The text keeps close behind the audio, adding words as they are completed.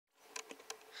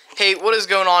Hey, what is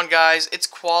going on, guys? It's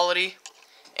Quality,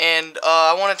 and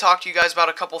I want to talk to you guys about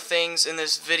a couple things in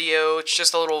this video. It's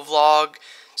just a little vlog,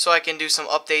 so I can do some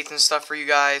updates and stuff for you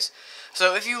guys.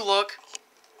 So if you look,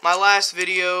 my last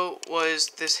video was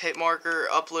this hit marker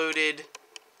uploaded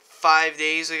 5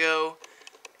 days ago,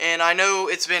 and I know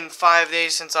it's been 5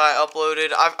 days since I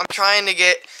uploaded. I'm trying to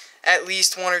get at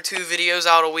least 1 or 2 videos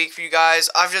out a week for you guys.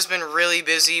 I've just been really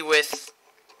busy with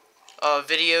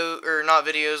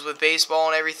with baseball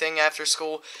and everything after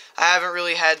school. I haven't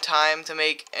really had time to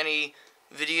make any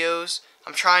videos.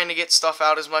 I'm trying to get stuff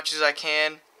out as much as I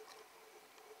can.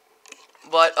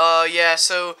 But, yeah,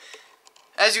 so,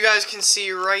 as you guys can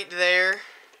see right there,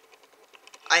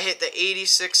 I hit the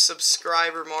 86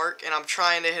 subscriber mark, and I'm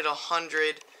trying to hit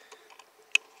 100,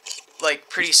 like,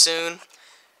 pretty soon.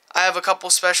 I have a couple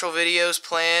special videos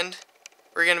planned.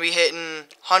 We're going to be hitting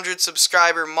 100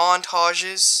 subscriber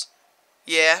montages.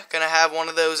 Yeah, gonna have one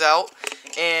of those out,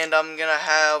 and I'm gonna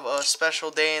have a special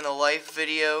day in the life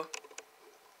video.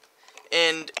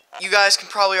 And you guys can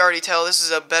probably already tell this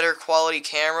is a better quality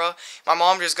camera. My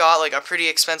mom just got like a pretty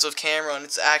expensive camera, and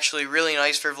it's actually really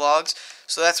nice for vlogs.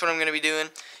 So that's what I'm gonna be doing.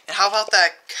 And how about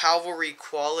that Cavalry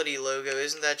Quality logo?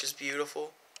 Isn't that just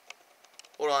beautiful?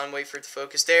 Hold on, wait for it to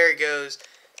focus. There it goes.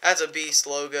 That's a beast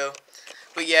logo.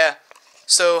 But yeah,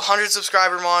 so 100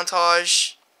 subscriber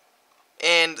montage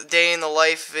and day in the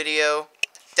life video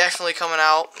definitely coming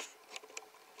out.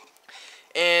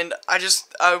 And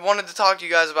I wanted to talk to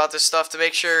you guys about this stuff to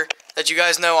make sure that you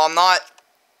guys know I'm not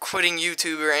quitting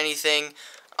YouTube or anything.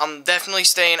 I'm definitely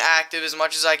staying active as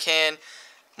much as I can.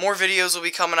 More videos will be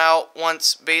coming out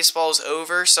once baseball's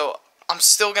over, so I'm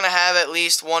still gonna have at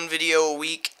least 1 video a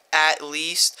week at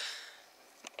least.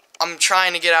 I'm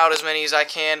trying to get out as many as I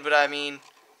can, but I mean,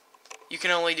 you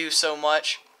can only do so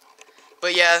much.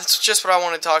 But yeah, that's just what I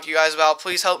want to talk to you guys about.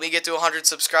 Please help me get to 100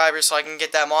 subscribers so I can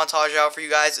get that montage out for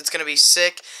you guys. It's going to be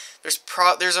sick.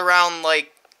 There's around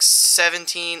like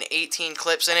 17, 18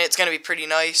 clips in it. It's going to be pretty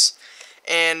nice.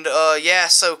 And yeah,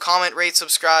 so comment, rate,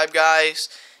 subscribe, guys.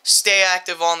 Stay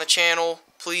active on the channel.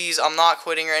 Please, I'm not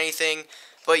quitting or anything.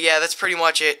 But yeah, that's pretty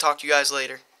much it. Talk to you guys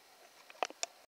later.